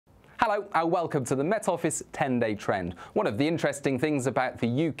Hello and welcome to the Met Office 10-day trend. One of the interesting things about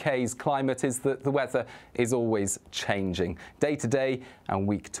the UK's climate is that the weather is always changing, day to day and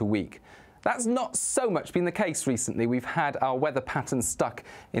week to week. That's not so much been the case recently. We've had our weather pattern stuck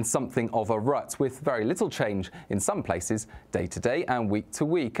in something of a rut with very little change in some places day to day and week to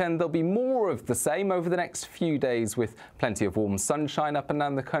week. And there'll be more of the same over the next few days with plenty of warm sunshine up and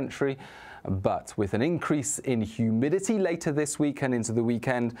down the country. But with an increase in humidity later this week and into the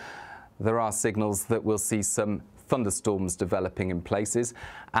weekend, there are signals that we'll see some thunderstorms developing in places.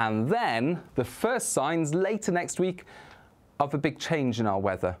 And then the first signs later next week of a big change in our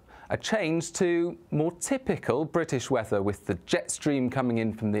weather. A change to more typical British weather with the jet stream coming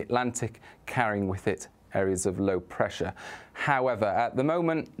in from the Atlantic, carrying with it areas of low pressure. However, at the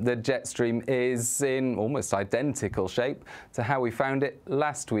moment, the jet stream is in almost identical shape to how we found it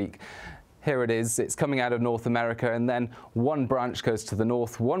last week. Here it is, it's coming out of North America, and then one branch goes to the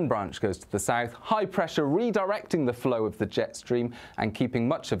north, one branch goes to the south. High pressure redirecting the flow of the jet stream and keeping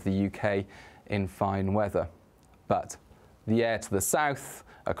much of the UK in fine weather. But the air to the south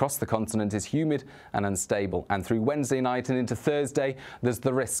across the continent is humid and unstable, and through Wednesday night and into Thursday there's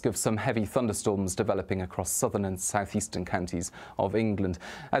the risk of some heavy thunderstorms developing across southern and southeastern counties of England.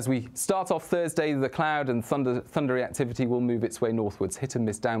 As we start off Thursday, the cloud and thundery activity will move its way northwards, hit and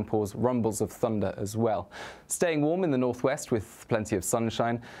miss downpours, rumbles of thunder as well. Staying warm in the northwest with plenty of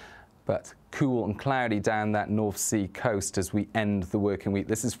sunshine, but cool and cloudy down that North Sea coast as we end the working week.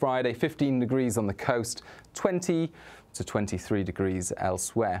 This is Friday, 15 degrees on the coast, 20 to 23 degrees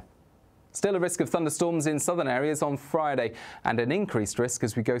elsewhere. Still a risk of thunderstorms in southern areas on Friday, and an increased risk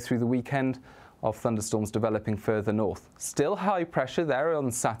as we go through the weekend of thunderstorms developing further north. Still high pressure there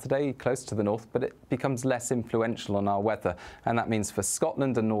on Saturday close to the north, but it becomes less influential on our weather, and that means for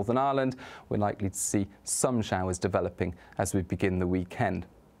Scotland and Northern Ireland we're likely to see some showers developing as we begin the weekend.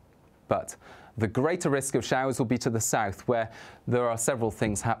 But the greater risk of showers will be to the south, where there are several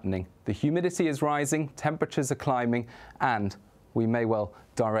things happening. The humidity is rising, temperatures are climbing, and we may well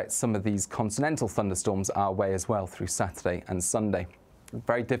direct some of these continental thunderstorms our way as well through Saturday and Sunday.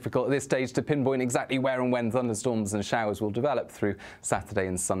 Very difficult at this stage to pinpoint exactly where and when thunderstorms and showers will develop through Saturday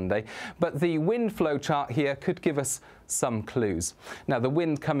and Sunday, but the wind flow chart here could give us some clues. Now, the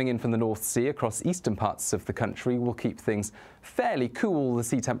wind coming in from the North Sea across eastern parts of the country will keep things fairly cool. The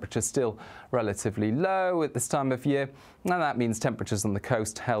sea temperature still relatively low at this time of year, and that means temperatures on the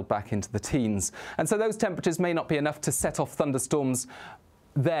coast held back into the teens. And so those temperatures may not be enough to set off thunderstorms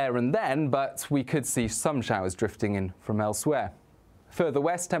there and then, but we could see some showers drifting in from elsewhere. Further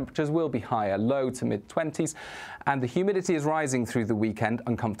west, temperatures will be higher, low to mid-20s, and the humidity is rising through the weekend.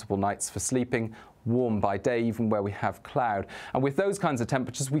 Uncomfortable nights for sleeping, warm by day even where we have cloud. And with those kinds of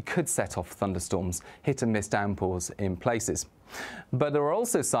temperatures, we could set off thunderstorms, hit and miss downpours in places. But there are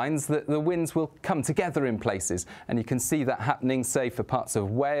also signs that the winds will come together in places, and you can see that happening, say, for parts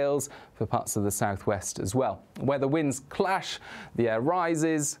of Wales, for parts of the southwest as well. Where the winds clash, the air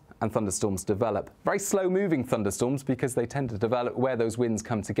rises, and thunderstorms develop. Very slow-moving thunderstorms because they tend to develop where those winds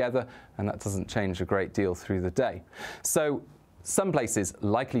come together, and that doesn't change a great deal through the day. So some places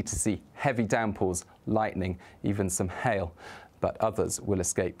likely to see heavy downpours, lightning, even some hail, but others will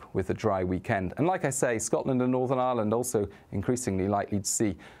escape with a dry weekend. And like I say, Scotland and Northern Ireland also increasingly likely to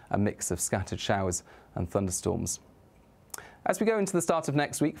see a mix of scattered showers and thunderstorms. As we go into the start of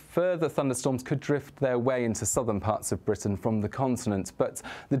next week, further thunderstorms could drift their way into southern parts of Britain from the continent. But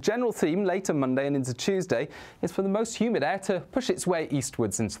the general theme later Monday and into Tuesday is for the most humid air to push its way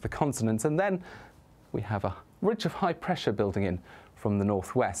eastwards into the continent. And then we have a ridge of high pressure building in from the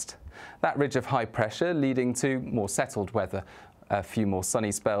northwest. That ridge of high pressure leading to more settled weather, a few more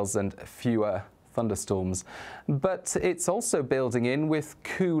sunny spells and fewer thunderstorms. But it's also building in with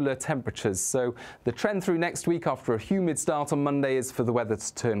cooler temperatures. So the trend through next week after a humid start on Monday is for the weather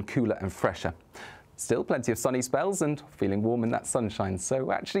to turn cooler and fresher. Still plenty of sunny spells and feeling warm in that sunshine.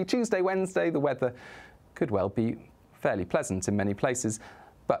 So actually Tuesday, Wednesday, the weather could well be fairly pleasant in many places,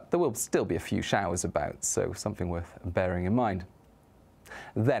 but there will still be a few showers about, so something worth bearing in mind.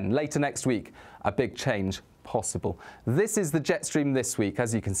 Then later next week, a big change possible. This is the jet stream this week.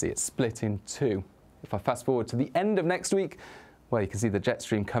 As you can see, it's split in two. If I fast forward to the end of next week, well, you can see the jet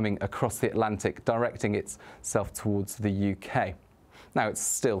stream coming across the Atlantic, directing itself towards the UK. Now, it's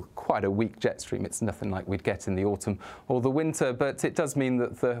still quite a weak jet stream. It's nothing like we'd get in the autumn or the winter, but it does mean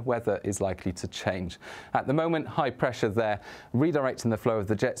that the weather is likely to change. At the moment, high pressure there, redirecting the flow of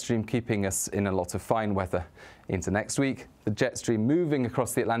the jet stream, keeping us in a lot of fine weather. Into next week, the jet stream moving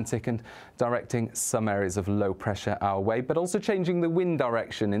across the Atlantic and directing some areas of low pressure our way, but also changing the wind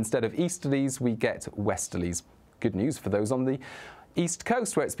direction. Instead of easterlies, we get westerlies. Good news for those on the East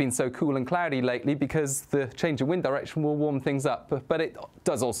Coast, where it's been so cool and cloudy lately, because the change in wind direction will warm things up. But it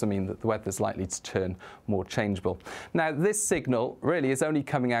does also mean that the weather's likely to turn more changeable. Now, this signal really is only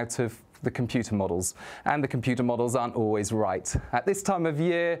coming out of the computer models, and the computer models aren't always right. At this time of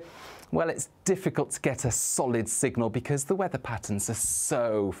year, well, it's difficult to get a solid signal because the weather patterns are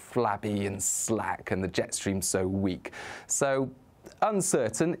so flabby and slack and the jet stream's so weak. So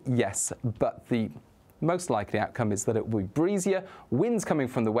uncertain, yes, but the most likely outcome is that it will be breezier, winds coming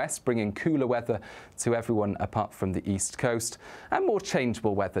from the west, bringing cooler weather to everyone apart from the east coast, and more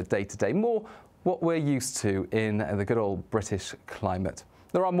changeable weather day to day, more what we're used to in the good old British climate.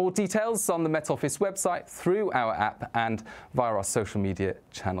 There are more details on the Met Office website, through our app, and via our social media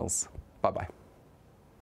channels. Bye-bye.